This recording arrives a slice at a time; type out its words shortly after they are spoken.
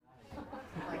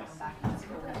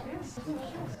Hallelujah!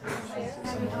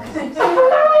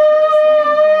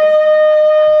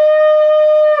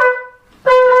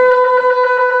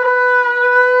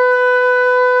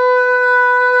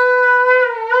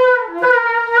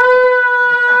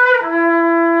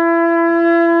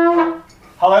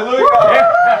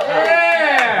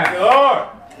 Yeah! Lord!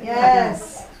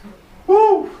 Yes.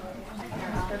 Woo!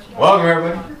 Welcome,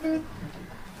 everybody.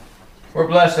 We're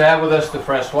blessed to have with us the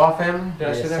Francois family. Did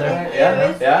I say that right?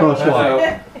 Yeah. Francois.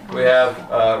 So we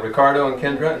have Ricardo and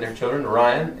Kendra and their children,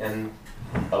 Ryan and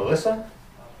Alyssa.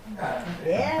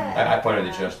 Yeah. I pointed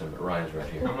at Justin, but Ryan's right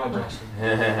here. I'm not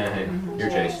Justin. You're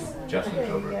Jason. Justin's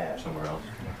over somewhere else.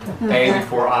 A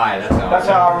before I. That's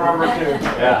how I remember too.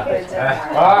 Yeah.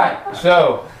 All right.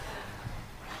 So,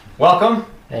 welcome.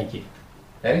 Thank you.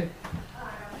 Eddie.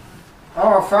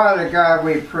 Oh, Father God,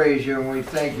 we praise you and we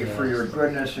thank you for your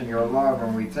goodness and your love,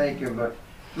 and we thank you,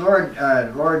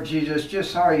 Lord Jesus,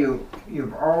 just how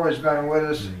you've always been with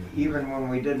us, even when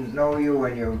we didn't know you,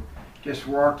 and you just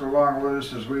walked along with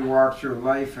us as we walked through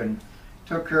life and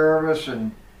took care of us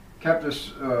and kept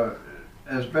us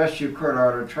as best you could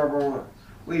out of trouble.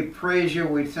 We praise you.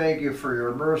 We thank you for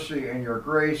your mercy and your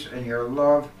grace and your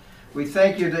love. We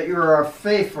thank you that you are a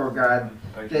faithful God,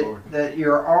 that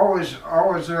you're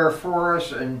always there for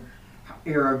us, and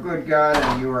you're a good God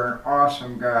and you are an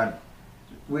awesome God.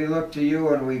 We look to you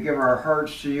and we give our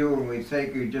hearts to you, and we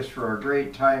thank you just for a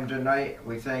great time tonight.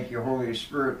 We thank you, Holy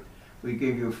Spirit. We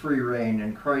give you free reign.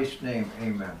 In Christ's name,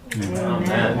 amen. Amen.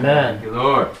 Amen. Thank you,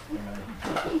 Lord.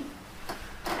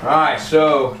 All right,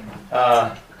 so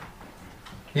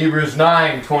Hebrews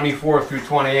 9, 24 through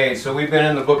 28. So we've been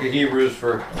in the book of Hebrews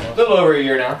for a little over a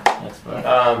year now. That's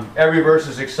right. Every verse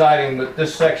is exciting, but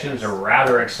this section is a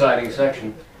rather exciting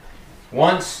section.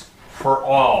 Once for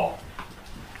all.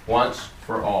 Once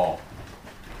for all.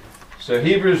 So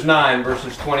Hebrews 9,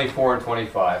 verses 24 and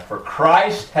 25. For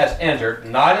Christ has entered,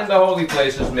 not into holy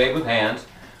places made with hands,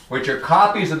 which are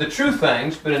copies of the true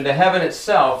things, but into heaven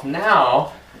itself,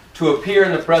 now to appear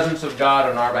in the presence of God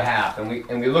on our behalf. And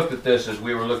we looked at this as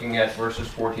we were looking at verses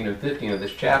 14 and 15 of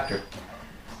this chapter.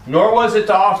 Nor was it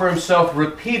to offer himself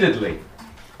repeatedly,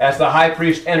 as the high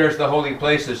priest enters the holy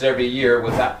places every year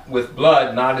with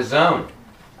blood not his own.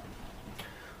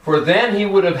 For then he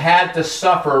would have had to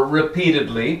suffer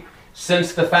repeatedly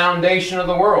since the foundation of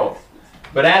the world.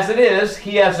 But as it is,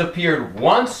 he has appeared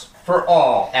once for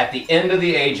all at the end of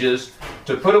the ages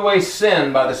to put away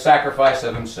sin by the sacrifice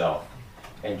of himself.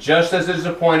 And just as it is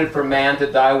appointed for man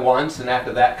to die once, and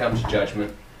after that comes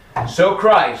judgment, so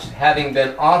Christ, having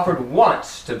been offered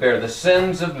once to bear the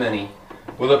sins of many,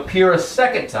 will appear a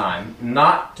second time,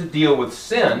 not to deal with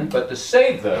sin, but to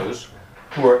save those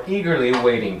who are eagerly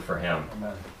waiting for him.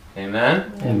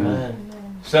 Amen?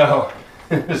 Amen. So,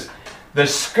 the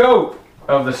scope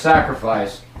of the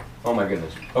sacrifice, oh my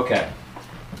goodness. Okay.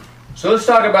 So let's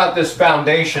talk about this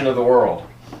foundation of the world.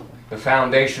 The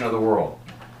foundation of the world.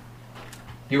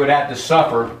 He would have to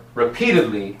suffer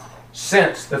repeatedly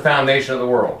since the foundation of the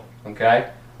world.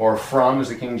 Okay? Or from, as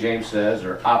the King James says,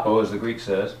 or apo, as the Greek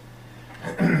says.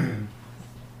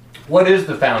 What is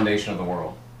the foundation of the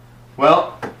world?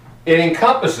 Well, it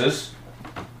encompasses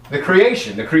the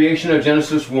creation of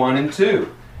Genesis 1 and 2.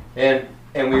 And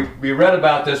we read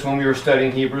about this when we were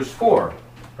studying Hebrews 4.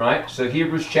 Right? So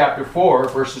Hebrews chapter 4,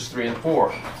 verses 3 and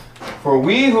 4. For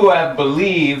we who have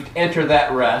believed enter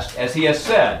that rest, as he has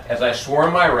said, as I swore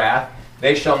in my wrath,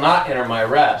 they shall not enter my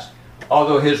rest.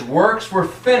 Although his works were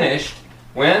finished,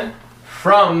 when?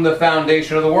 From the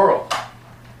foundation of the world.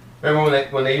 Remember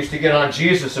when they used to get on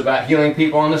Jesus about healing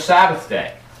people on the Sabbath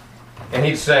day? And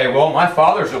he'd say, well, my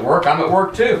Father's at work, I'm at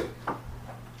work too.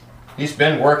 He's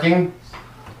been working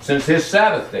since his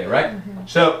Sabbath day, right?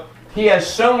 So he has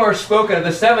somewhere spoken of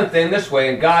the seventh day in this way,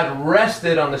 and God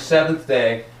rested on the seventh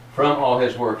day from all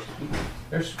his works.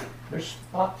 There's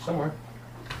spot somewhere.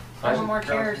 One more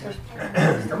chairs.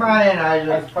 Come on in,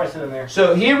 Isaac. Place it in there.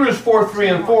 So Hebrews 4, 3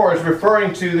 and 4 is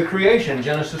referring to the creation,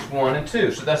 Genesis 1 and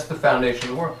 2. So that's the foundation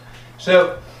of the world.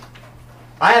 So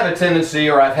I have a tendency,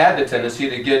 or I've had the tendency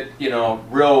to get,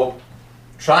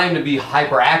 trying to be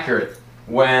hyper accurate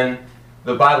when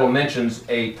the Bible mentions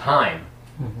a time,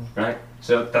 right?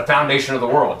 So the foundation of the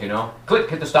world, click,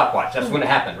 hit the stopwatch. That's when it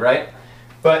happened, right?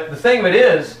 But the thing of it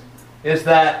is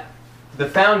that the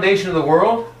foundation of the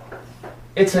world,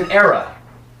 it's an era.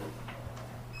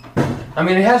 I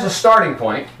mean, it has a starting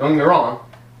point, don't get me wrong,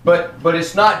 but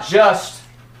it's not just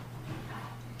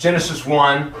Genesis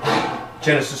 1,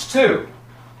 Genesis 2.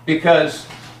 Because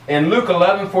in Luke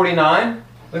 11:49,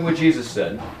 look what Jesus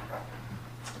said.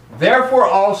 Therefore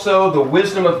also the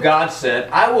wisdom of God said,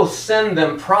 I will send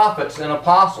them prophets and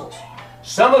apostles.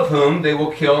 some of whom they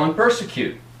will kill and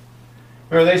persecute.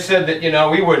 Remember, they said that,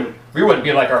 we wouldn't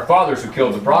be like our fathers who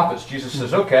killed the prophets. Jesus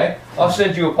says, okay, I'll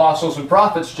send you apostles and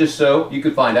prophets just so you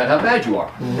could find out how bad you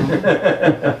are.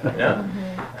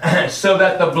 Yeah? So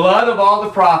that the blood of all the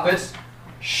prophets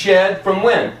shed from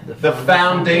when? The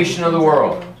foundation of the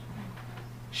world.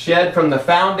 Shed from the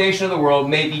foundation of the world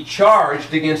may be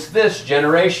charged against this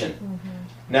generation.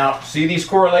 Now, see these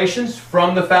correlations?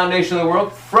 From the foundation of the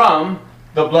world, from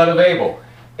the blood of Abel.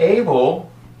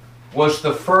 Abel was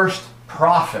the first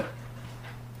prophet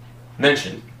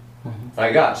mentioned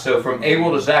by God. So from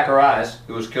Abel to Zacharias,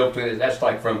 who was killed, that's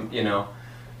like from,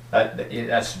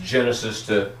 that's Genesis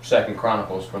to 2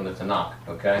 Chronicles from the Tanakh,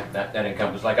 okay? That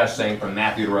encompasses, like I was saying, from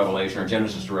Matthew to Revelation, or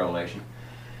Genesis to Revelation.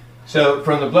 So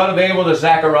from the blood of Abel to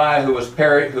Zechariah,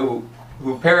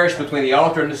 who perished between the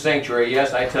altar and the sanctuary,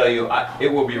 yes, I tell you,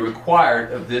 it will be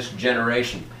required of this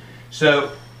generation.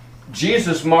 So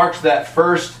Jesus marks that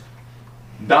first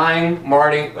dying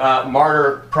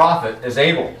martyr prophet as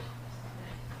Abel.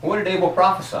 What did Abel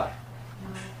prophesy?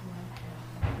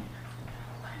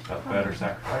 A better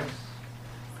sacrifice.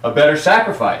 A better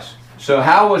sacrifice. So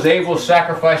how was Abel's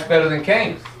sacrifice better than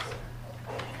Cain's?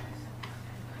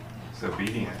 It's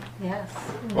obedient. Yes.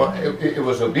 Well, it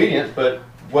was obedience, but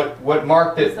what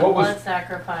marked it? It's a blood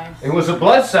sacrifice. It was a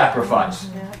blood sacrifice.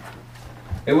 Yeah.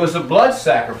 It was a blood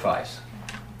sacrifice.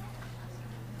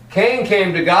 Cain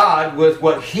came to God with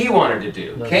what he wanted to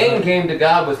do. Cain came to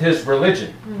God with his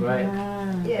religion. Right.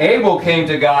 Abel came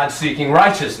to God seeking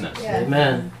righteousness.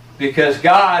 Amen. Because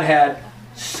God had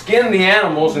skinned the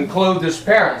animals and clothed his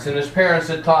parents, and his parents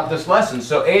had taught this lesson.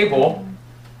 So Abel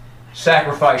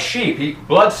sacrificed sheep,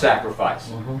 blood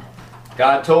sacrifice.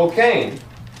 God told Cain,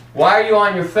 why are you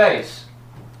on your face?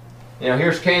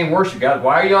 Here's Cain worship God.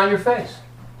 Why are you on your face?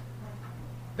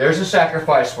 There's a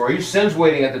sacrifice for you. Sin's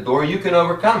waiting at the door. You can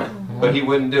overcome it. But he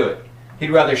wouldn't do it.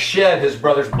 He'd rather shed his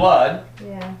brother's blood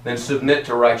than submit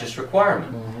to righteous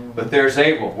requirement. But there's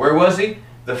Abel. Where was he?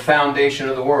 The foundation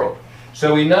of the world.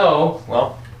 So we know,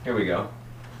 well, here we go.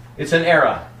 It's an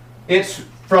era. It's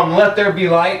from let there be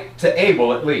light to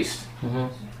Abel at least.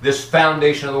 This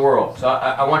foundation of the world. So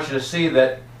I want you to see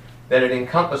that it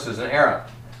encompasses an era.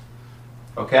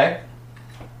 Okay?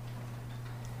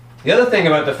 The other thing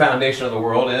about the foundation of the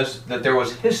world is that there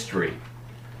was history.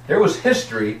 There was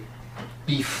history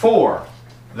before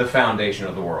the foundation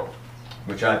of the world,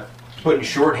 which I put in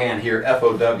shorthand here,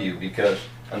 FOW, because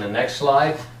on the next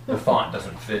slide, the font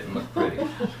doesn't fit and look pretty.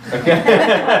 Okay?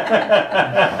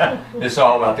 It's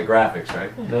all about the graphics,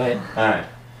 right? Right. All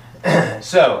right.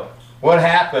 So, what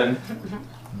happened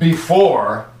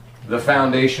before the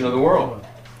foundation of the world?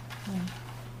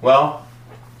 Well,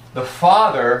 the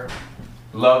Father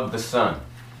loved the Son.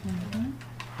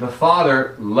 The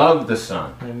Father loved the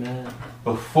Son. Amen.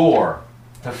 Before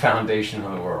the foundation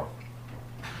of the world.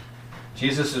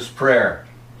 Jesus' prayer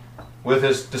with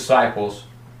his disciples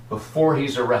before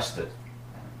he's arrested.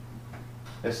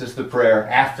 This is the prayer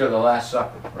after the Last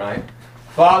Supper, right?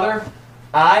 Father,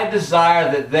 I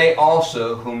desire that they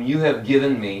also, whom you have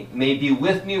given me, may be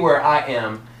with me where I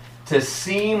am, to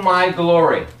see my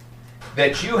glory,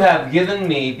 that you have given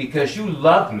me because you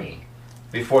loved me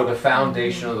before the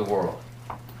foundation of the world.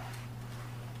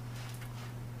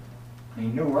 He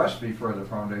knew us before the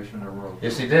foundation of the world.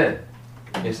 Yes, he did.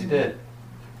 Yes, he did.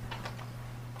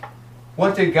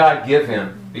 What did God give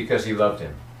him because he loved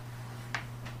him?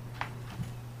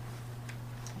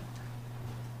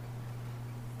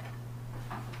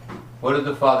 What did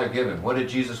the Father give him? What did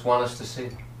Jesus want us to see?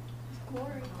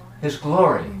 His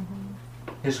glory.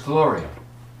 His glory.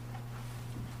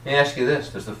 Let me ask you this.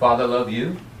 Does the Father love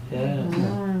you? Yeah.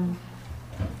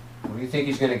 What do you think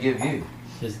he's going to give you?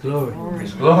 His glory.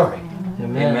 His glory.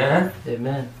 Amen. Amen.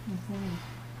 Amen.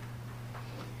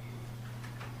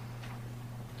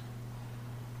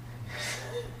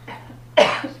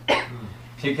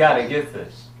 You got to get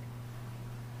this.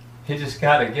 You just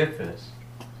got to get this.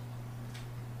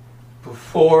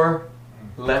 Before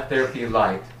let there be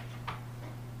light,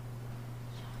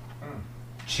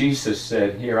 Jesus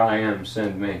said, here I am,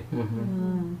 send me.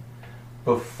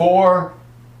 Before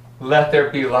let there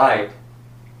be light,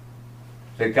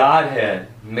 the Godhead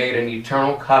made an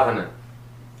eternal covenant,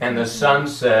 and the Son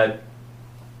said,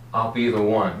 I'll be the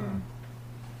one.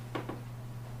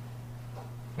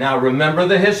 Now remember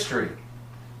the history.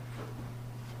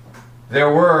 There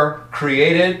were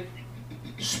created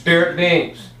spirit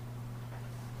beings,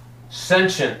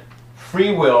 sentient,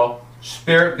 free will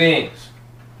spirit beings,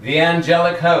 the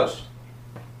angelic host.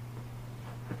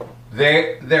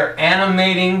 Their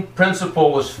animating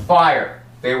principle was fire.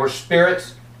 They were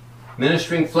spirits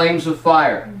ministering flames of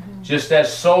fire. Just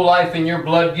as soul life in your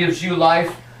blood gives you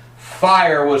life,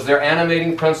 fire was their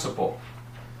animating principle.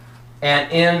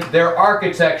 And in their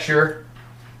architecture,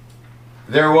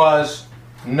 there was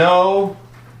no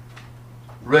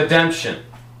redemption.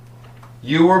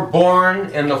 You were born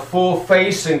in the full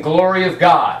face and glory of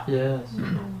God. Yes.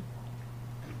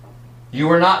 You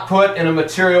were not put in a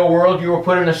material world, you were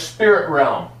put in a spirit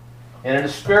realm. And in a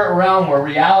spirit realm where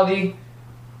reality,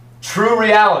 true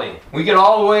reality, we get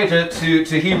all the way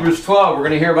to Hebrews 12, we're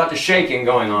going to hear about the shaking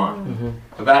going on.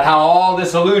 About how all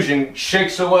this illusion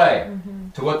shakes away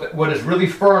to what is really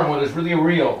firm, what is really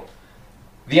real.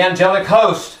 The angelic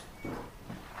host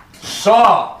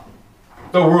saw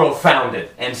the world founded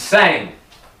and sang,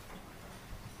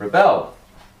 rebelled.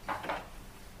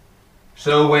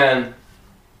 So when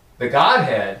the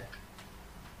Godhead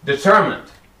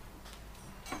determined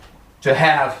to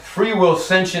have free will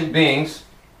sentient beings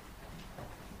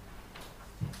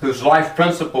whose life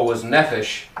principle was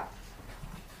nephesh,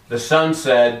 the Son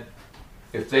said,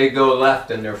 if they go left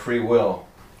in their free will,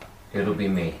 it'll be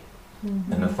me.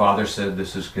 And the Father said,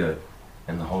 this is good.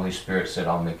 And the Holy Spirit said,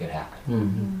 I'll make it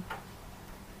happen.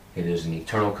 It is an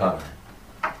eternal covenant.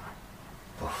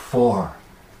 Before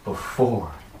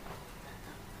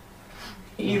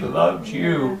He loved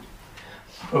you,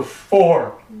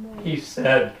 before He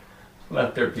said,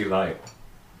 let there be light.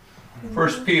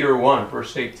 1 Peter 1,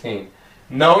 verse 18.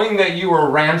 Knowing that you were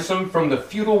ransomed from the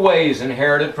futile ways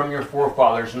inherited from your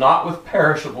forefathers, not with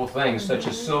perishable things such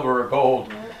as silver or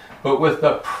gold, but with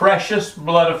the precious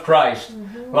blood of Christ,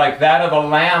 like that of a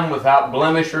lamb without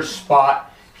blemish or spot.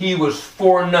 He was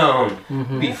foreknown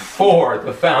before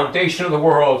the foundation of the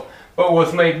world, but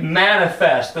was made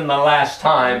manifest in the last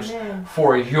times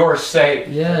for your sake.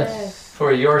 Yes.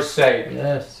 For your sake.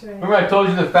 Yes. Remember I told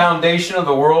you the foundation of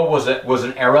the world was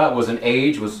an era, was an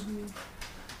age, was...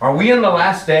 Are we in the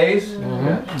last days?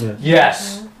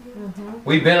 Yes.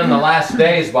 We've been in the last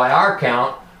days by our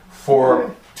count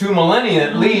for 2 millennia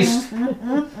at least.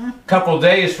 A couple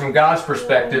days from God's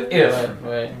perspective, if.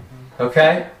 Right.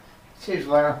 Okay? Seems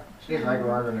like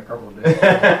longer than a couple of days.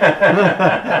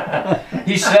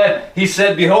 He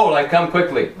said, behold, I come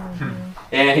quickly.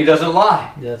 And He doesn't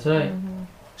lie. That's right.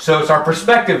 So it's our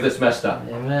perspective that's messed up.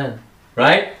 Amen.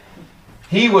 Right?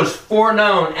 He was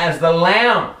foreknown as the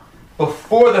Lamb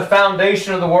before the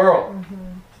foundation of the world.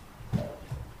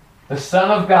 The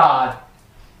Son of God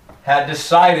had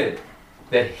decided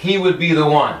that He would be the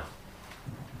one.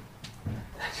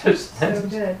 So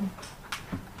good.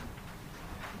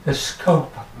 The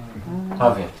scope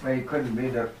of it. Well, he couldn't be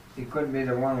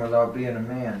the one without being a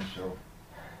man, so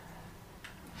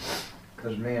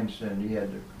because man sinned,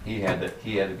 He had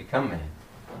to become man.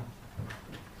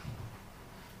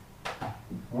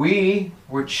 We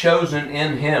were chosen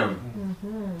in Him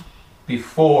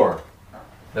before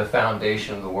the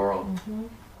foundation of the world.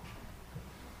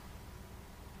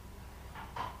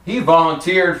 He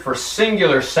volunteered for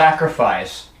singular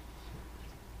sacrifice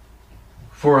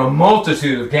for a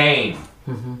multitude of gain.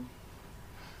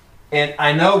 And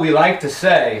I know we like to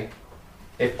say,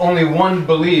 if only one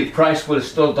believed, Christ would have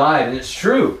still died. And it's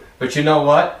true. But you know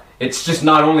what? It's just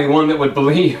not only one that would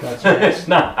believe. That's right. It's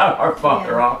not how our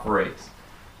Father operates.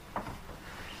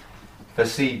 If a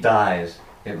seed dies,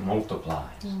 it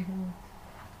multiplies.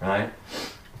 Right?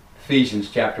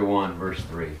 Ephesians chapter 1, verse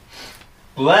 3.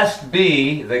 Blessed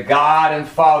be the God and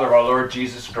Father of our Lord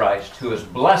Jesus Christ, who has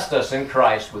blessed us in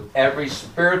Christ with every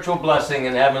spiritual blessing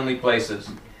in heavenly places,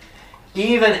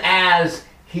 even as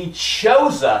He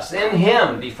chose us in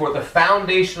Him before the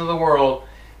foundation of the world.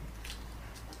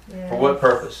 For what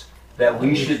purpose? That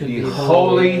we should be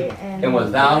holy and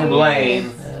without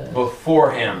blame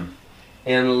before Him.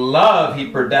 In love He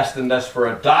predestined us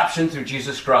for adoption through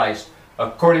Jesus Christ,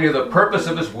 according to the purpose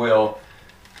of His will,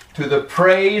 to the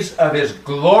praise of His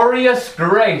glorious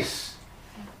grace.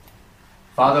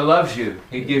 Father loves you.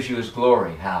 He gives you His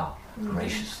glory. How?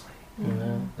 Graciously.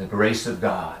 The grace of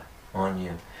God on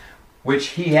you, which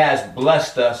He has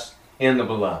blessed us in the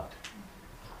beloved.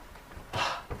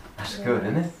 That's good,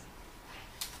 isn't it?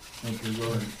 Thank you,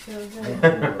 Lord. So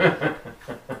good.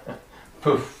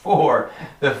 Before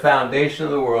the foundation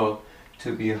of the world,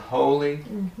 to be holy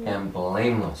and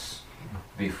blameless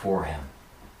before Him.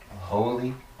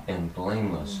 Holy and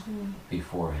blameless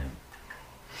before Him.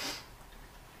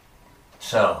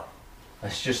 So,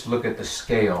 let's just look at the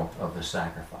scale of the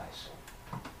sacrifice.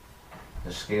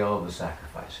 The scale of the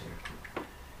sacrifice here.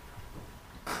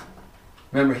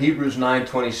 Remember Hebrews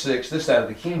 9:26, this out of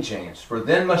the King James. For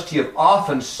then must He have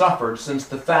often suffered since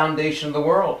the foundation of the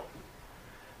world.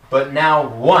 But now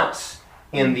once,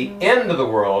 in the end of the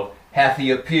world, hath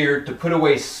He appeared to put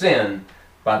away sin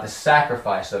by the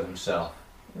sacrifice of himself.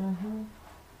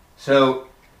 So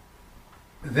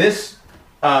this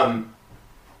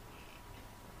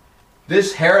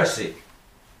this heresy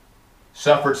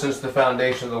suffered since the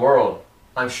foundation of the world.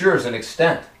 I'm sure is an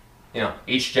extent. You know,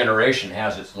 each generation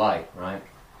has its light, right?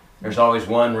 There's always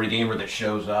one redeemer that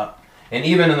shows up. And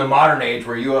even in the modern age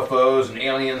where UFOs and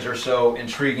aliens are so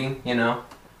intriguing, you know,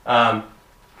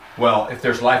 well, if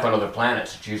there's life on other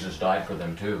planets, Jesus died for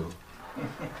them too.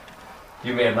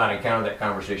 You may have not encountered that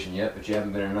conversation yet, but you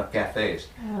haven't been in enough cafes.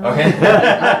 Okay?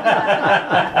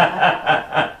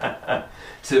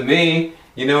 To me,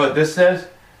 you know what this says?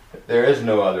 There is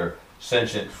no other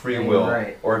sentient, free will,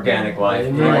 Right. organic life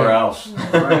Amen. anywhere else.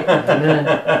 Right? Amen.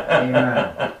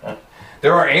 Amen.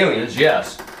 There are aliens,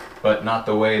 yes, but not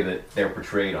the way that they're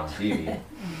portrayed on TV,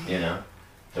 you know.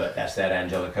 But that's that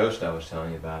angelic host I was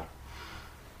telling you about.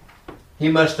 He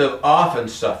must have often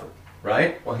suffered,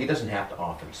 right? Well, he doesn't have to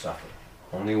often suffer.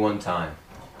 Only one time.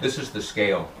 This is the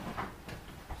scale.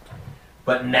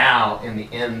 But now, in the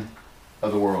end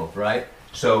of the world, right?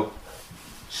 So,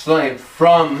 slain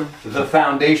from the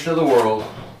foundation of the world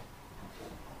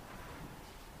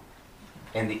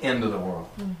and the end of the world.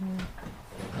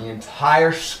 The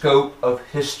entire scope of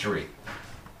history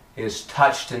is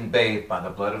touched and bathed by the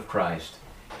blood of Christ,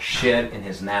 shed in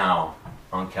his now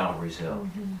on Calvary's Hill.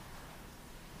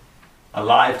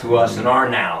 Alive to us in our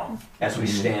now as we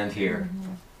stand here,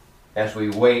 as we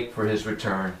wait for his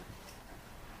return.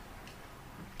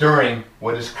 During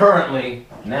what is currently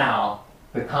now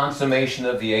the consummation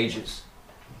of the ages.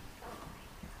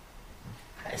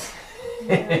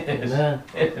 Amen.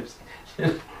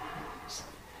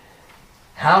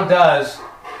 How does,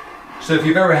 so if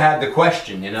you've ever had the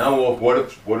question, you know, well,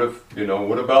 what if, you know,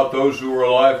 what about those who were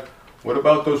alive? What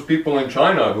about those people in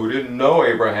China who didn't know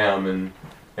Abraham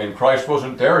and Christ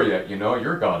wasn't there yet? You know,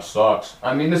 your God sucks.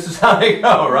 I mean, this is how they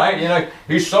go, right? You know,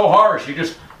 he's so harsh. He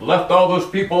just left all those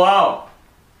people out.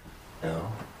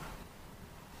 No.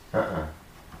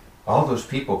 All those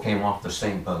people came off the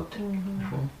same boat.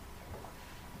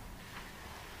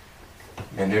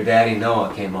 And their daddy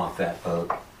Noah came off that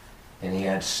boat. And he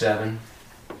had 7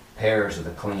 pairs of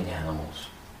the clean animals.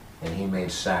 And he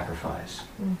made sacrifice.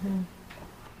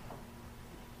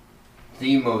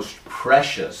 The most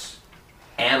precious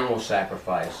animal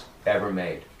sacrifice ever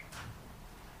made.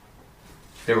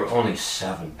 There were only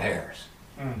 7 pairs.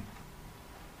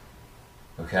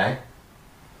 Okay?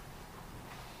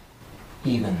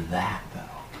 Even that,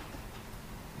 though,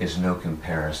 is no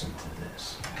comparison to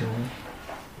this.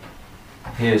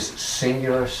 His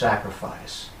singular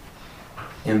sacrifice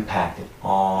impacted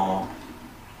all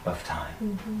of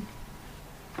time.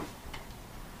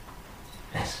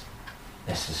 This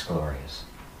is glorious.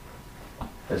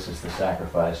 This is the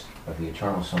sacrifice of the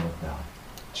eternal Son of God,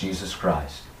 Jesus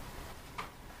Christ.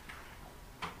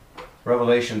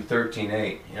 Revelation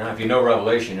 13:8. You know, if you know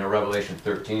Revelation, you know Revelation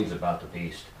 13 is about the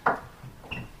beast.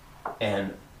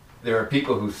 And there are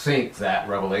people who think that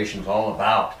Revelation is all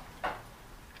about,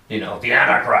 you know, the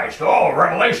Antichrist. Oh,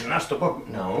 Revelation, that's the book.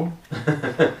 No.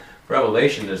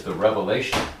 Revelation is the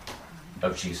revelation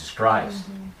of Jesus Christ.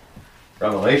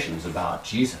 Revelation is about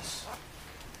Jesus.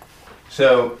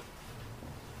 So,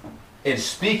 in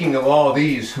speaking of all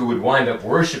these who would wind up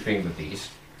worshiping the beast,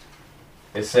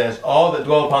 it says, all that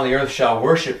dwell upon the earth shall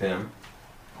worship him.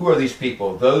 Who are these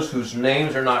people? Those whose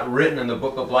names are not written in the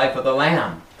book of life of the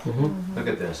Lamb. Look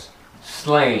at this.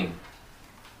 Slain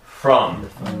from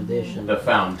the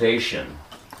foundation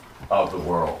of the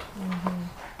world.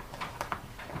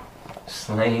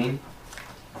 Slain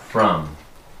from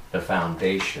the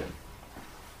foundation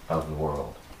of the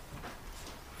world.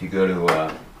 If you go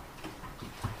to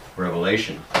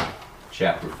Revelation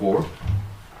chapter 4.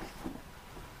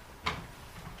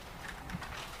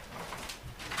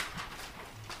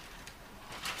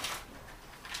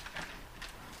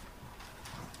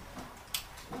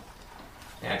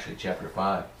 Actually, chapter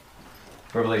 5.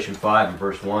 Revelation 5 and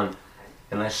verse 1.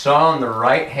 And I saw on the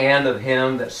right hand of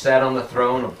him that sat on the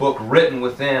throne a book written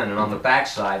within, and on the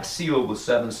backside sealed with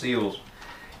 7 seals.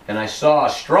 And I saw a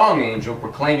strong angel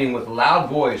proclaiming with a loud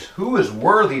voice, who is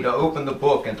worthy to open the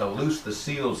book and to loose the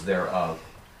seals thereof?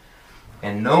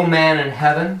 And no man in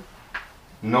heaven,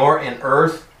 nor in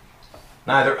earth,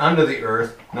 neither under the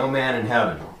earth, no man in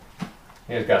heaven.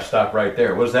 You just got to stop right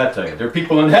there. What does that tell you? There are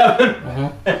people in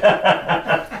heaven.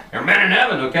 There are men in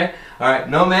heaven, okay? All right,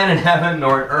 no man in heaven,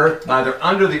 nor in earth, neither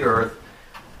under the earth,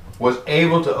 was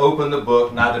able to open the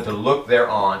book, neither to look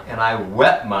thereon. And I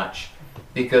wept much,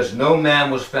 because no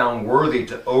man was found worthy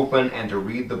to open and to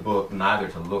read the book, neither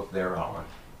to look thereon.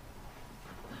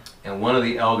 And one of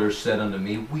the elders said unto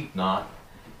me, weep not,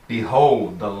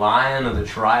 Behold, the Lion of the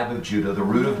tribe of Judah, the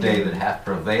root of David, hath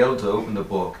prevailed to open the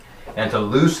book, and to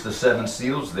loose the 7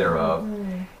 seals thereof.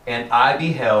 And I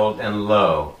beheld, and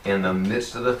lo, in the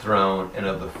midst of the throne and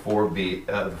of the four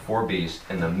beasts,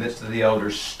 in the midst of the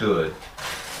elders stood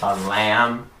a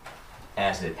lamb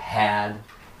as it had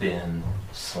been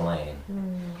slain.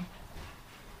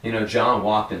 You know, John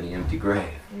walked in the empty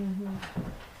grave.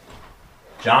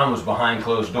 John was behind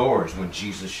closed doors when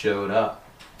Jesus showed up.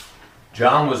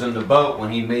 John was in the boat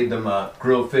when he made them a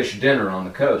grilled fish dinner on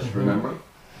the coast, remember?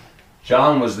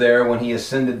 John was there when he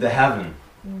ascended to heaven.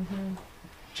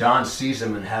 John sees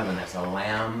him in heaven as a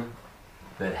lamb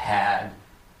that had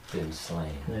been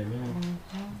slain. Amen.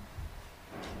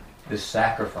 This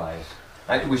sacrifice.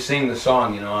 We sing the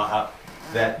song, you know,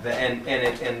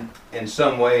 and in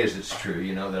some ways it's true,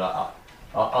 you know, that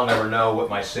I'll never know what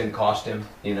my sin cost him.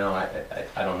 You know,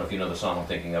 I don't know if you know the song I'm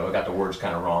thinking of. I got the words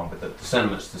kind of wrong, but the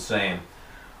sentiment's the same.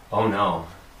 Oh no.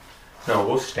 No,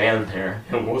 we'll stand there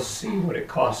and we'll see what it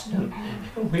cost him.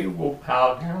 And we will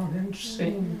bow down and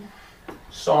sing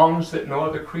songs that no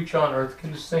other creature on earth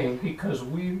can sing, because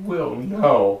we will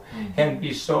know and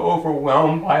be so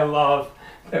overwhelmed by love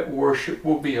that worship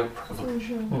will be a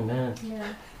privilege. Amen.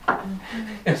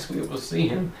 As we will see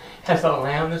him as a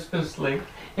lamb that's been slain.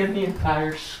 In the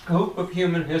entire scope of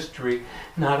human history,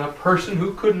 not a person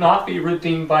who could not be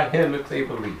redeemed by him if they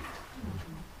believed.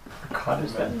 God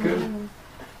is that good.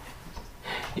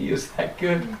 He is that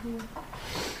good.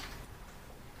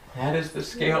 That is the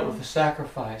scale of the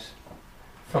sacrifice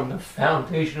from the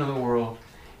foundation of the world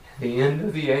to the end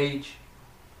of the age.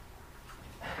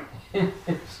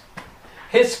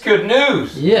 It's good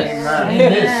news. Yes. Amen.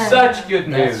 It is such good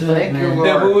news. That's right, Thank you, man. Lord.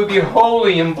 That we would be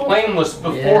holy and blameless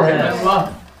before him Yes. in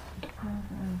love.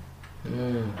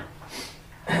 Mm.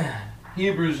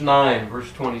 Hebrews 9,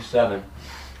 verse 27.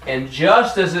 And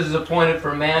just as it is appointed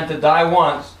for man to die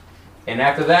once, and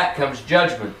after that comes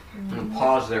judgment. I'm going to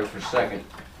pause there for a second.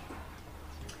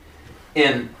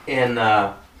 It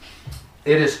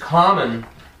is common,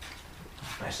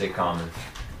 I say common,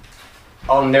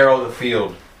 I'll narrow the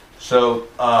field. So,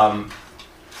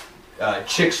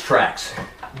 Chicks tracts,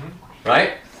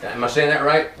 right? Am I saying that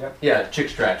right? Yep. Yeah,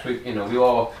 Chicks tracts. We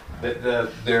all,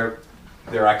 they're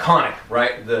iconic,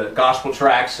 right? The gospel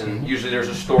tracts, and usually there's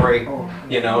a story.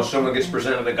 You know, someone gets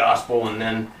presented the gospel, and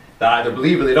then they either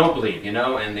believe or they don't believe. You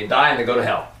know, and they die and they go to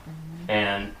hell.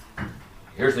 And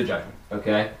here's the judgment.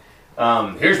 Okay,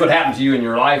 here's what happened to you in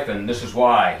your life, and this is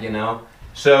why. You know,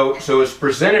 so it's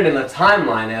presented in the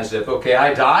timeline as if, okay,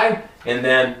 I die, and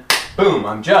then boom,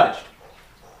 I'm judged.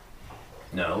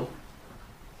 No.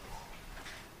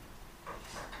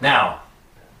 Now,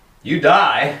 you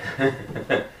die.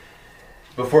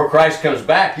 Before Christ comes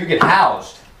back, you get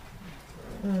housed.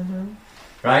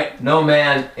 Right? No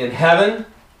man in heaven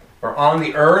or on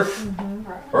the earth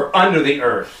or under the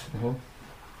earth.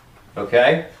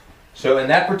 Okay? So in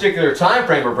that particular time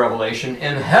frame of Revelation,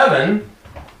 in heaven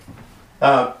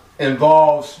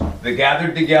involves the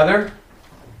gathered together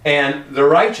and the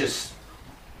righteous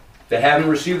that haven't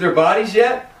received their bodies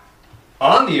yet.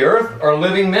 On the earth are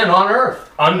living men on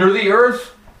earth. Under the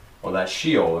earth, well, that's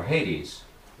Sheol or Hades.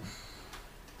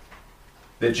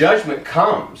 The judgment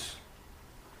comes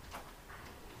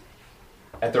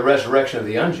at the resurrection of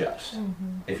the unjust,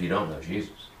 if you don't know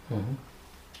Jesus.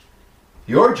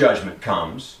 Your judgment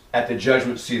comes at the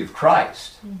judgment seat of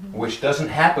Christ, which doesn't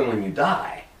happen when you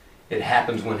die. It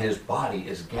happens when his body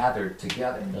is gathered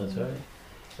together. That's right.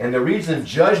 And the reason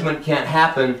judgment can't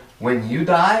happen when you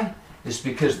die is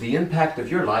because the impact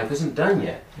of your life isn't done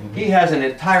yet. He has an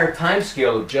entire time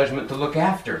scale of judgment to look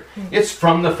after. It's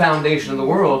from the foundation of the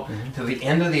world to the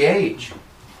end of the age.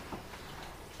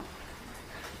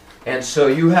 And so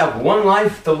you have one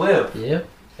life to live, Yep.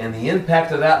 and the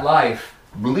impact of that life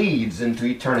bleeds into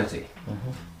eternity.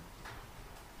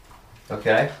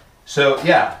 Okay? So,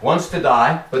 yeah, once to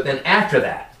die, but then after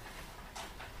that,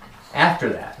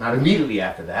 not immediately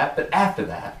after that, but after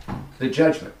that, the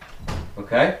judgment.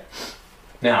 Okay?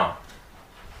 Now,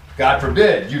 God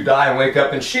forbid you die and wake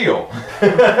up in Sheol.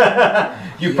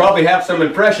 You probably have some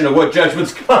impression of what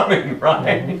judgment's coming,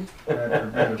 right?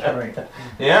 That's right.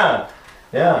 Yeah.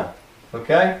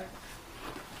 Okay?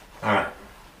 All right.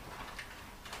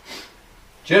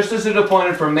 Just as it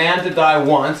appointed for man to die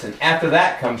once, and after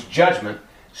that comes judgment,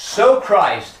 so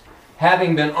Christ,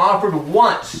 having been offered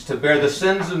once to bear the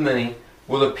sins of many,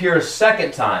 will appear a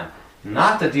second time,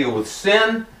 not to deal with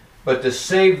sin, but to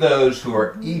save those who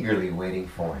are eagerly waiting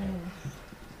for him.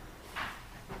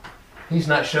 He's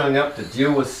not showing up to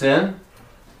deal with sin.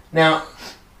 Now,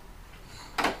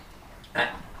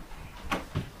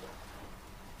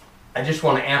 I I just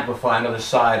want to amplify another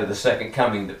side of the second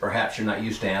coming that perhaps you're not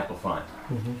used to amplifying.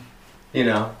 You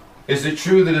know, is it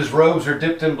true that his robes are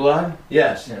dipped in blood?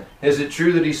 Yes. Yeah. Is it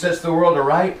true that he sets the world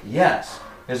aright? Yes.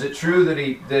 Is it true that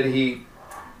he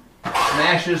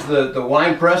smashes the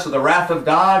winepress of the wrath of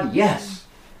God? Yes.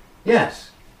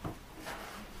 Yes.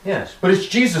 Yes. But it's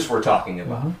Jesus we're talking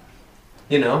about.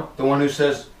 You know, the one who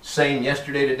says, same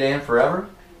yesterday, today, and forever.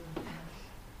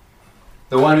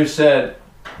 The one who said,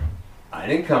 I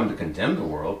didn't come to condemn the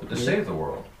world, but to save the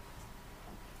world.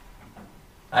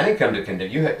 I didn't come to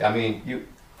condemn you. I mean,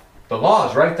 the law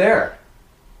is right there.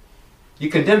 You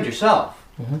condemned yourself.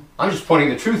 I'm just pointing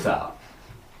the truth out.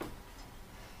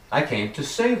 I came to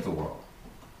save the world.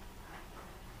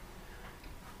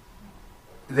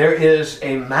 There is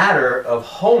a matter of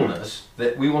wholeness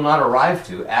that we will not arrive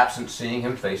to absent seeing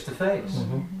him face to face.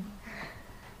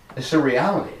 It's a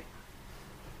reality.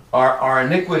 Our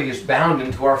iniquity is bound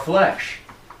into our flesh.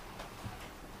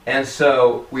 And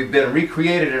so we've been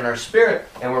recreated in our spirit,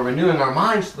 and we're renewing our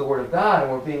minds to the Word of God,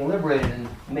 and we're being liberated and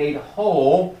made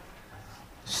whole,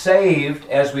 saved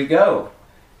as we go.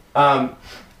 But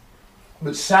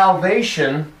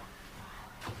salvation,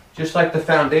 just like the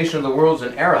foundation of the world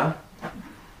is an era,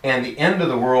 and the end of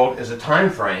the world is a time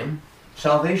frame,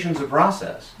 salvation's a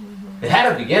process. It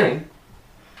had a beginning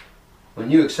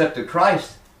when you accepted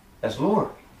Christ as Lord.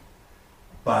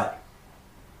 But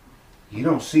you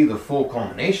don't see the full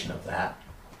culmination of that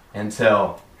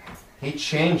until he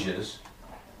changes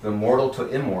the mortal to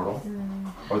immortal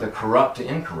or the corrupt to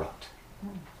incorrupt.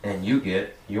 And you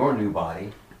get your new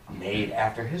body made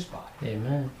after his body.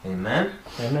 Amen. Amen?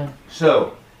 Amen.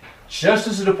 So, just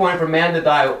as it is appointed for man to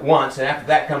die once, and after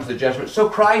that comes the judgment, so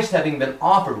Christ, having been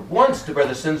offered once to bear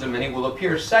the sins of many, will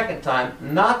appear a second time,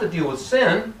 not to deal with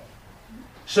sin.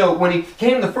 So when he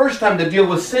came the first time to deal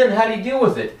with sin, how did he deal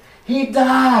with it? He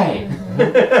died.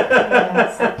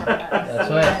 That's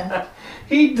right.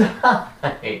 He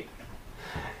died.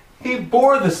 He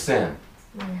bore the sin.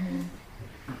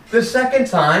 The second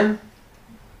time,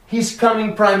 he's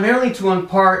coming primarily to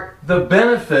impart the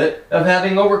benefit of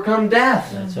having overcome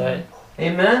death. That's right.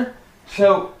 Amen?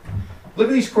 So, look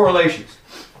at these correlations.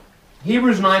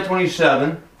 Hebrews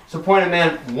 9:27, it's appointed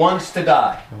man once to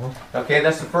die. Okay,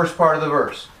 that's the first part of the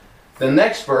verse. The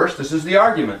next verse, this is the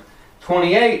argument.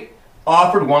 28,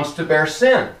 offered once to bear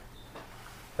sin.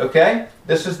 Okay?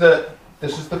 This is the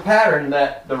pattern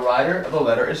that the writer of the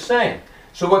letter is saying.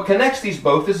 So what connects these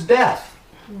both is death.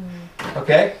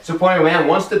 Okay? So appointed man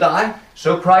once to die,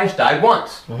 so Christ died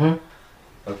once.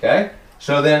 Okay?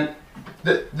 So then,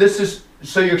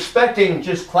 so you're expecting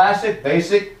just classic,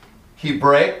 basic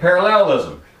Hebraic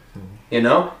parallelism. You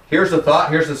know, here's the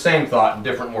thought, here's the same thought in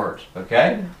different words.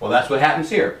 Okay? Well, that's what happens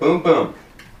here. Boom, boom.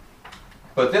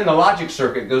 But then the logic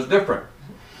circuit goes different.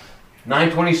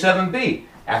 927b.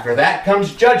 After that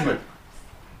comes judgment.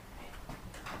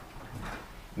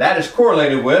 That is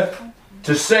correlated with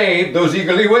to save those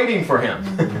eagerly waiting for him.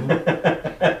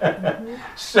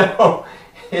 So,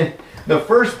 in the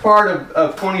first part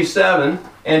of 27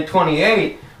 and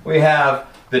 28, we have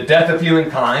the death of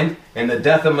humankind and the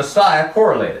death of Messiah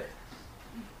correlated.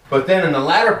 But then in the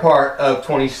latter part of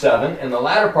 27 and the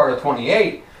latter part of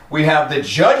 28, we have the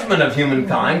judgment of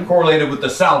humankind correlated with the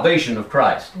salvation of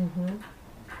Christ.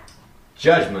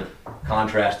 Judgment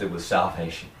contrasted with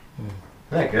salvation. Isn't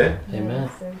that good? Amen.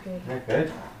 So good. Isn't that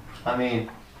good? I mean,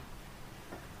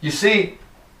 you see,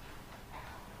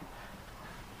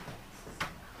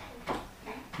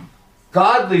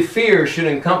 godly fear should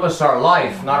encompass our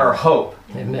life, not our hope.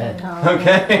 Amen.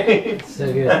 Okay?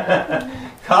 So good.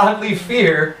 Godly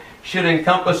fear should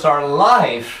encompass our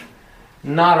life,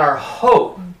 not our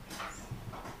hope.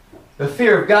 The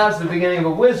fear of God is the beginning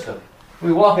of wisdom.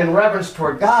 We walk in reverence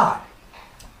toward God.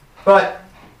 But,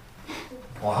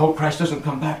 well, I hope Christ doesn't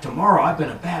come back tomorrow. I've been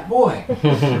a bad boy.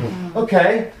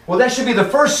 Okay, well, that should be the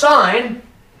first sign.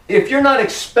 If you're not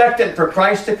expectant for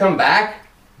Christ to come back,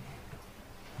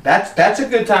 that's a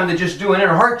good time to just do an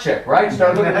inner heart check, right?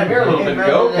 Start looking in the mirror a little bit and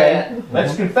go, okay,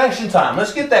 let's confession time.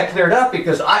 Let's get that cleared up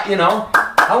because I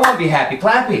want to be happy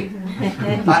clappy.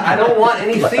 I don't want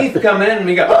any thief coming in and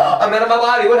me go, oh, I'm out of my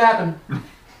body. What happened?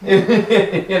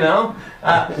 You know?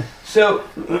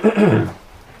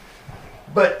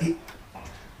 But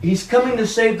he's coming to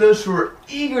save those who are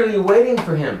eagerly waiting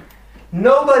for him.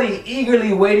 Nobody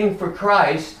eagerly waiting for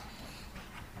Christ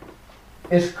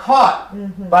is caught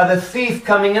by the thief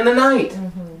coming in the night.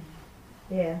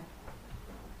 Yeah.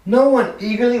 No one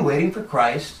eagerly waiting for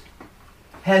Christ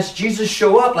has Jesus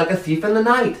show up like a thief in the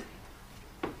night.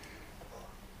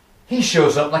 He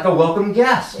shows up like a welcome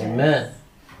guest. Amen.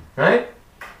 Right?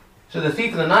 So the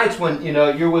thief in the night's when,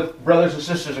 you're with brothers and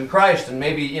sisters in Christ, and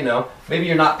maybe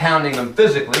you're not pounding them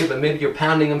physically, but maybe you're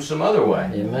pounding them some other way.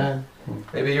 Amen.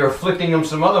 Maybe you're afflicting them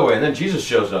some other way, and then Jesus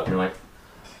shows up, and you're like,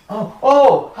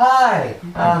 oh, hi.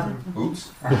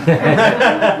 Oops.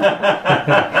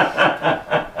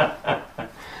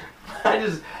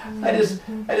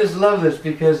 I just love this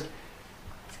because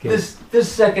this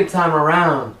second time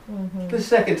around,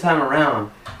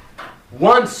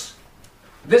 once,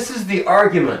 this is the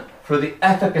argument for the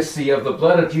efficacy of the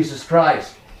blood of Jesus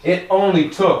Christ. It only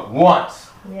took once.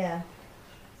 Yeah.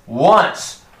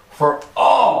 Once for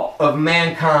all of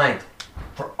mankind.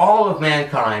 For all of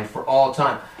mankind, for all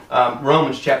time.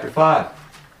 Romans chapter 5.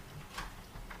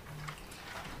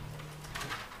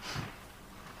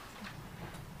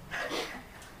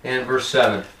 And verse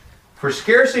 7. For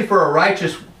scarcely for a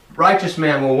righteous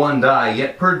man will one die,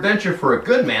 yet peradventure for a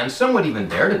good man some would even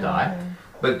dare to die.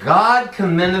 But God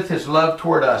commendeth his love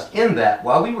toward us, in that,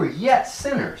 while we were yet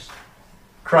sinners,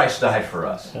 Christ died for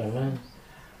us. Amen.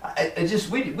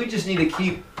 We just need to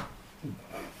keep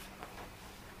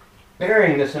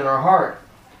bearing this in our heart.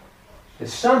 That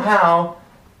somehow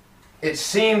it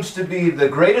seems to be the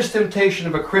greatest temptation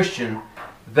of a Christian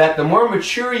that the more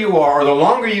mature you are, or the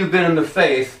longer you've been in the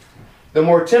faith, the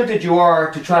more tempted you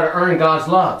are to try to earn God's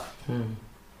love.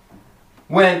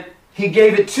 When He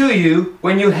gave it to you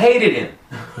when you hated Him.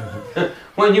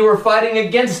 When you were fighting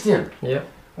against Him. Yep.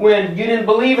 When you didn't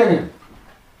believe in Him.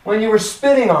 When you were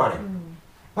spitting on Him.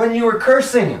 When you were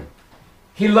cursing Him.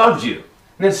 He loved you.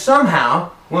 And then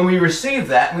somehow, when we receive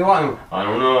that, we want, I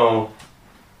don't know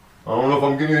if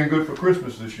I'm getting anything good for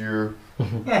Christmas this year. I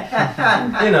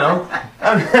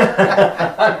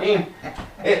mean,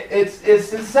 it's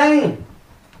insane.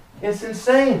 It's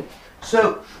insane.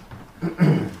 So,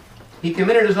 He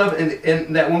committed His love,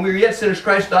 and that when we were yet sinners,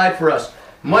 Christ died for us.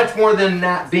 Much more than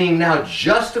that, being now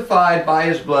justified by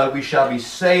His blood, we shall be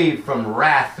saved from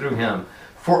wrath through Him.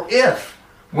 For if,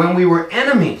 when we were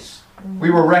enemies, we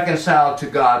were reconciled to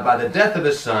God by the death of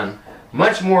His Son,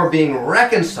 much more being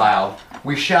reconciled,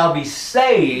 we shall be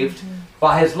saved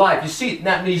by His life. You see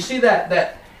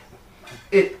that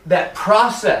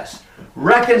process,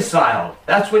 reconciled.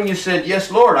 That's when you said, "Yes,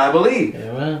 Lord, I believe."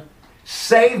 Amen.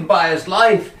 Saved by His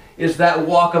life is that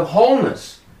walk of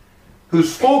wholeness,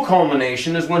 whose full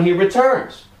culmination is when He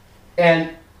returns, and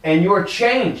you're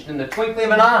changed in the twinkling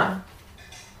of an eye.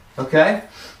 Okay.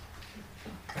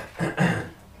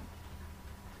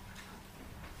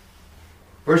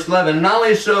 Verse 11, not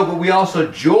only so, but we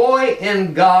also joy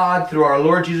in God through our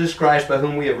Lord Jesus Christ, by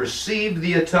whom we have received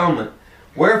the atonement.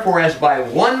 Wherefore, as by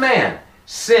one man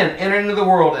sin entered into the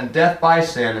world, and death by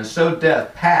sin, and so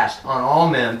death passed on all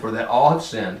men, for that all have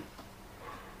sinned.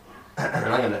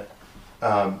 And I'm going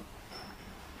to,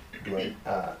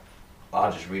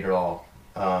 I'll just read it all.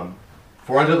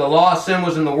 For unto the law sin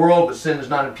was in the world, but sin is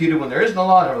not imputed when there is no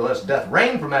law. Nevertheless, death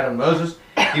reigned from Adam and Moses,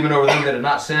 even over them that had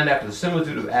not sinned, after the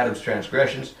similitude of Adam's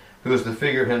transgressions, who is the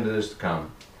figure of him that is to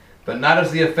come. But not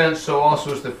as the offense, so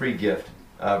also is the free gift.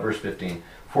 Verse 15.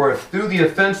 For if through the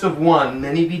offense of one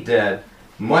many be dead,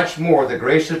 much more the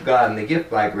grace of God and the gift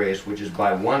by grace, which is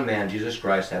by one man, Jesus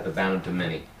Christ, hath abounded to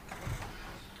many.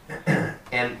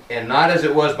 and not as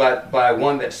it was by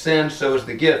one that sinned, so is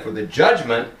the gift. For the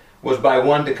judgment was by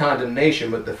one to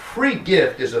condemnation, but the free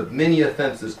gift is of many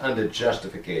offenses unto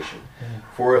justification.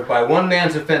 For if by one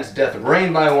man's offense death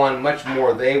reigned by one, much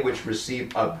more they which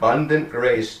receive abundance of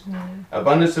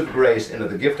grace, and of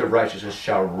the gift of righteousness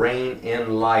shall reign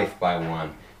in life by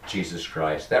one, Jesus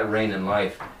Christ. That reign in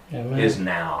life Amen. is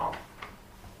now,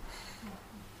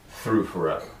 through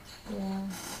forever. Yeah.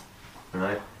 All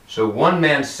right? So one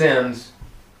man sin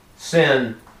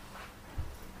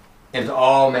into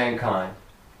all mankind.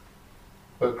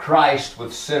 But Christ,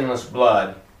 with sinless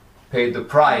blood, paid the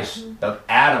price of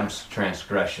Adam's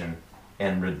transgression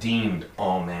and redeemed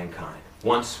all mankind.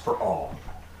 Once for all.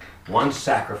 One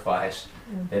sacrifice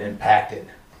that impacted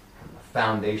from the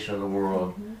foundation of the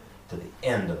world to the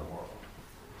end of the world.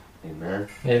 Amen?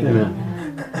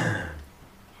 Amen.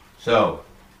 So,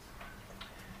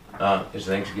 it's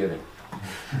Thanksgiving.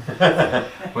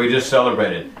 We just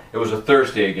celebrated. It was a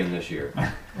Thursday again this year.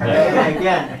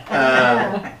 Again.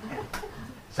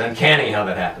 It's uncanny how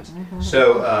that happens.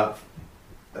 So,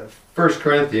 1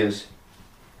 Corinthians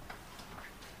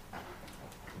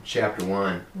chapter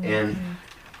 1.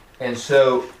 And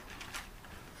so,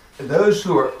 those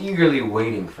who are eagerly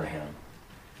waiting for Him,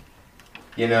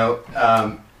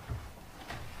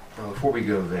 before we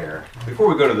go there, before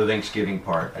we go to the Thanksgiving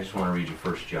part, I just want to read you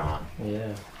 1 John.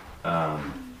 Yeah.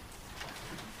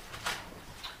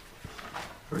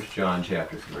 1 John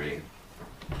chapter 3.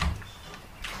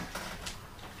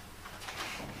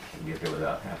 can get there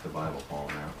without half the Bible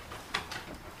falling out.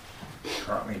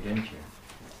 Caught me, didn't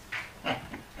you?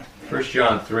 1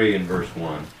 John 3 and verse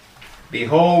 1.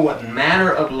 Behold, what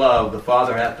manner of love the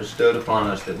Father hath bestowed upon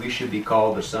us, that we should be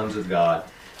called the sons of God.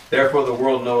 Therefore the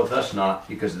world knoweth us not,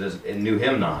 because it knew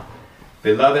him not.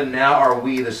 Beloved, now are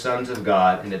we the sons of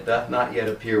God, and it doth not yet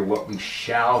appear what we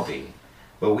shall be.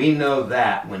 But we know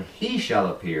that when he shall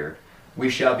appear, we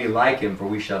shall be like him, for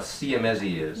we shall see him as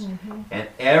he is. And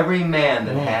every man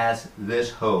that has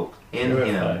this hope in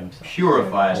him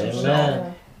purifies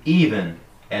himself, even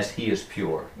as he is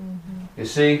pure. You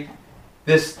see,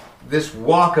 this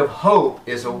walk of hope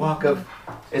is a walk of,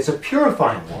 it's a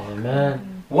purifying walk.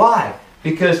 Amen. Why?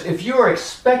 Because if you're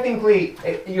expectant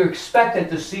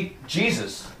to see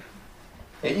Jesus,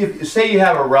 say you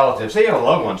have a relative, say you have a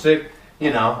loved one, say,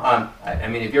 I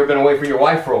mean, if you've been away from your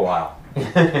wife for a while,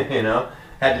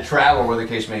 had to travel, where the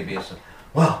case may be, so,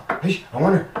 well, I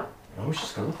wonder what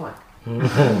she's going to look like.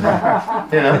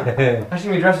 How's she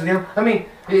going to be dressed? I mean,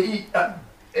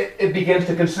 it begins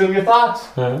to consume your thoughts.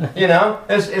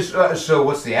 So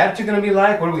what's the attitude going to be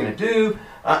like? What are we going to do?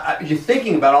 You're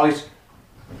thinking about all these.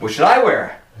 What should I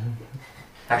wear?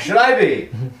 How should I be?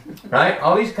 Right?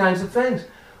 All these kinds of things.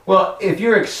 Well, if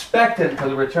you're expectant for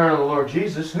the return of the Lord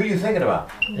Jesus, who are you thinking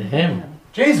about? Him.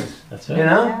 Jesus. That's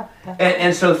right.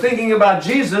 And so thinking about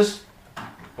Jesus,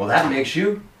 well, that makes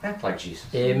you act like Jesus.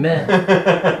 Amen.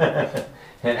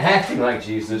 And acting like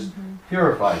Jesus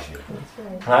purifies you.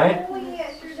 That's Right? Oh, yeah,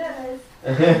 it sure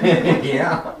does.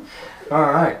 Yeah.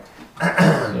 All right.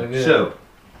 So good. So,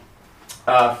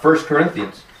 1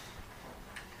 Corinthians.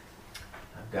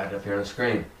 I've got it up here on the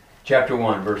screen. Chapter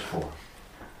 1, verse 4.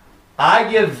 I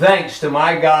give thanks to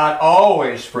my God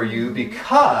always for you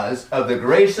because of the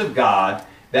grace of God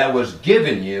that was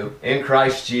given you in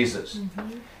Christ Jesus.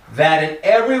 That in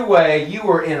every way you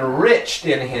were enriched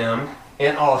in him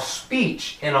in all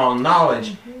speech and all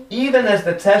knowledge, even as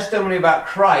the testimony about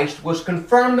Christ was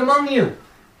confirmed among you.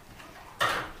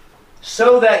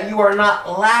 So that you are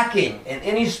not lacking in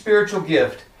any spiritual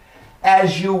gift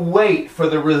as you wait for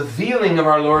the revealing of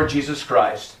our Lord Jesus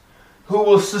Christ, who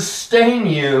will sustain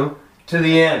you to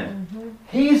the end.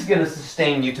 He's going to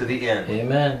sustain you to the end.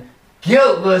 Amen.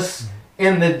 Guiltless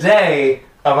in the day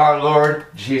of our Lord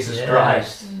Jesus Yes.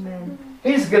 Christ. Amen.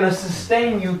 He's going to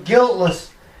sustain you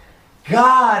guiltless.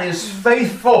 God is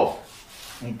faithful.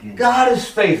 Thank you. God is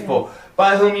faithful,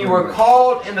 by whom you were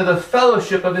called into the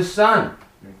fellowship of his Son.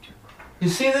 You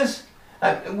see this?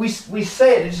 We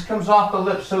say it just comes off the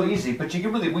lips so easy, but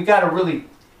we got to really.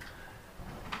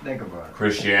 Think about it.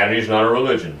 Christianity is not a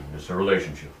religion; it's a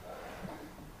relationship.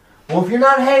 Well, if you're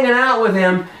not hanging out with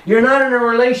him, you're not in a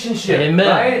relationship, Amen.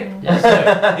 right? Yes,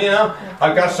 sir.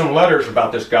 I've got some letters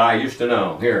about this guy I used to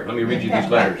know. Here, let me read you these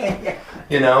letters.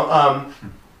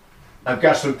 I've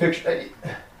got some pictures.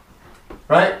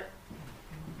 Right?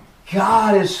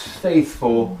 God is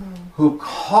faithful, who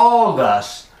called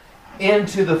us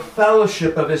into the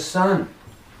fellowship of his Son.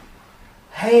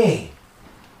 Hey,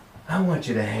 I want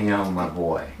you to hang out with my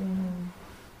boy.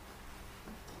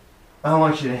 I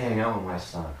want you to hang out with my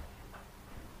son.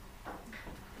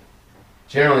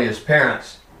 Generally, as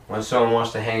parents, when someone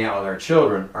wants to hang out with our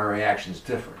children, our reaction is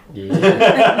different.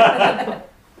 Yeah.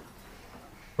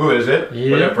 Who is it?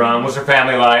 Yeah. Where's it from? What's their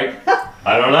family like?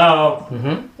 I don't know. I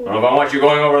don't know if I want you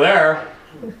going over there.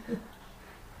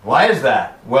 Why is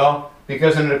that? Well,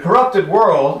 because in a corrupted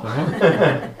world,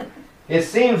 it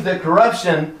seems that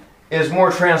corruption is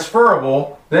more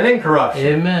transferable than incorruption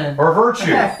Amen. or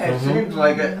virtue, It seems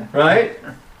like it. right?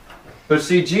 But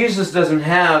see, Jesus doesn't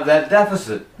have that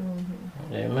deficit.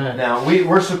 Amen. Now,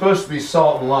 we're supposed to be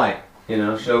salt and light,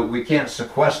 so we can't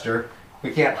sequester,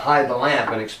 we can't hide the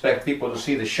lamp and expect people to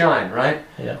see the shine, right?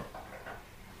 Yeah.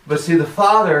 But see, the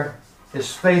Father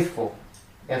is faithful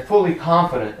and fully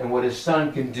confident in what his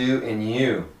Son can do in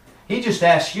you. He just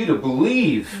asks you to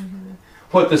believe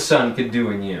what the Son can do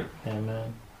in you.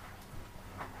 Amen.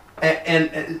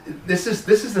 And this is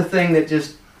the thing that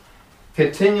just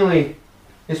continually,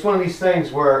 it's one of these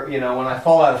things where, when I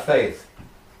fall out of faith,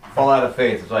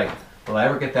 it's like, will I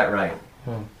ever get that right?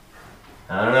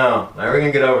 I don't know. Am I ever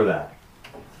going to get over that?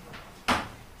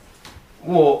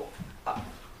 Well,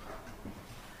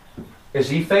 is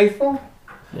he faithful?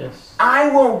 Yes. I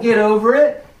won't get over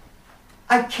it.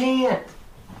 I can't.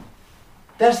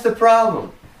 That's the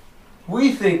problem.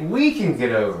 We think we can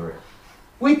get over it.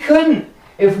 We couldn't.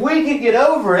 If we could get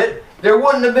over it, there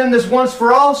wouldn't have been this once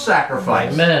for all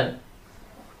sacrifice. Amen.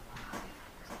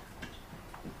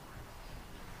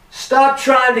 Stop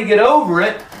trying to get over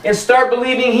it and start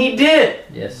believing he did.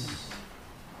 Yes.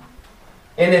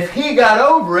 And if he got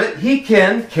over it, he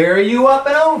can carry you up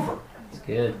and over. It's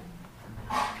good.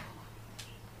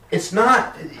 it's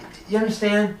not, you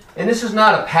understand? And this is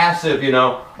not a passive,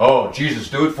 oh, Jesus,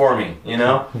 do it for me,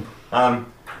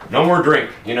 no more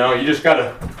drink, you just got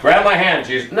to grab my hand,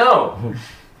 Jesus. No,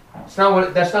 that's not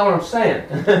what I'm saying.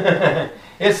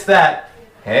 It's that,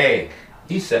 hey,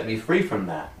 he set me free from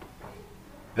that.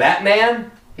 That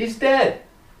man, he's dead.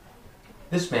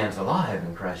 This man's alive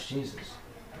in Christ Jesus.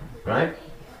 Right?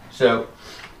 So,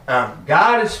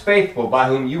 God is faithful, by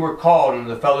whom you were called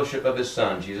into the fellowship of His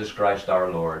Son, Jesus Christ our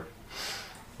Lord.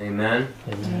 Amen?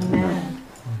 Amen.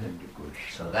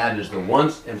 So that is the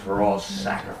once and for all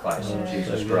sacrifice of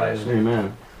Jesus Christ.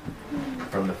 Amen.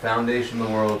 From the foundation of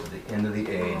the world to the end of the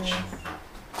age.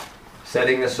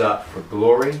 Setting us up for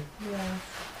glory,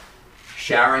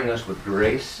 showering us with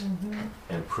grace,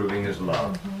 and proving His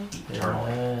love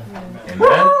eternally. Amen?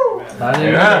 Hallelujah.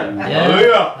 Amen. Yes.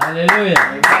 Hallelujah. Hallelujah.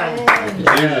 Amen.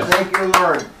 Jesus. Thank you,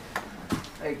 Lord.